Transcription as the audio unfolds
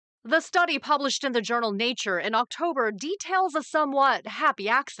The study published in the journal Nature in October details a somewhat happy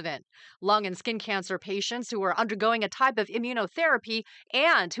accident. Lung and skin cancer patients who were undergoing a type of immunotherapy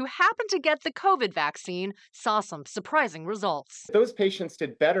and who happened to get the COVID vaccine saw some surprising results. Those patients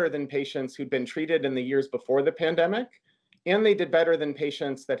did better than patients who'd been treated in the years before the pandemic, and they did better than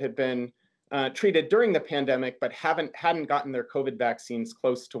patients that had been treated during the pandemic but hadn't gotten their COVID vaccines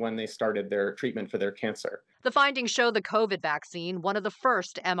close to when they started their treatment for their cancer. The findings show the COVID vaccine, one of the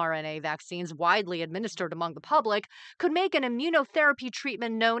first mRNA vaccines widely administered among the public, could make an immunotherapy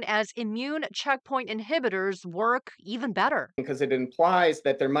treatment known as immune checkpoint inhibitors work even better. Because it implies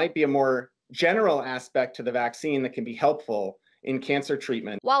that there might be a more general aspect to the vaccine that can be helpful in cancer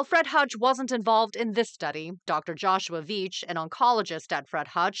treatment. While Fred Hutch wasn't involved in this study, Dr. Joshua Veach, an oncologist at Fred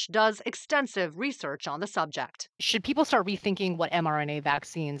Hutch, does extensive research on the subject. Should people start rethinking what mRNA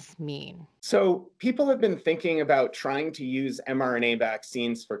vaccines mean? So, people have been thinking about trying to use mRNA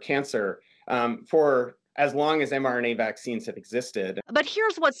vaccines for cancer for as long as mRNA vaccines have existed. But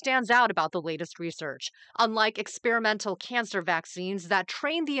here's what stands out about the latest research. Unlike experimental cancer vaccines that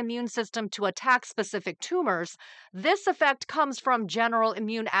train the immune system to attack specific tumors, this effect comes from general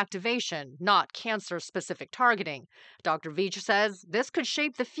immune activation, not cancer specific targeting. Dr. Veach says this could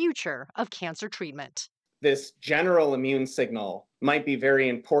shape the future of cancer treatment. This general immune signal might be very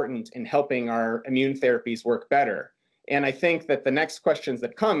important in helping our immune therapies work better. And I think that the next questions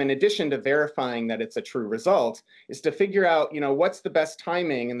that come, in addition to verifying that it's a true result, is to figure out, what's the best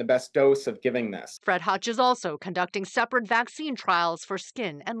timing and the best dose of giving this. Fred Hutch is also conducting separate vaccine trials for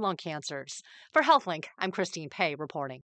skin and lung cancers. For HealthLink, I'm Christine Pei reporting.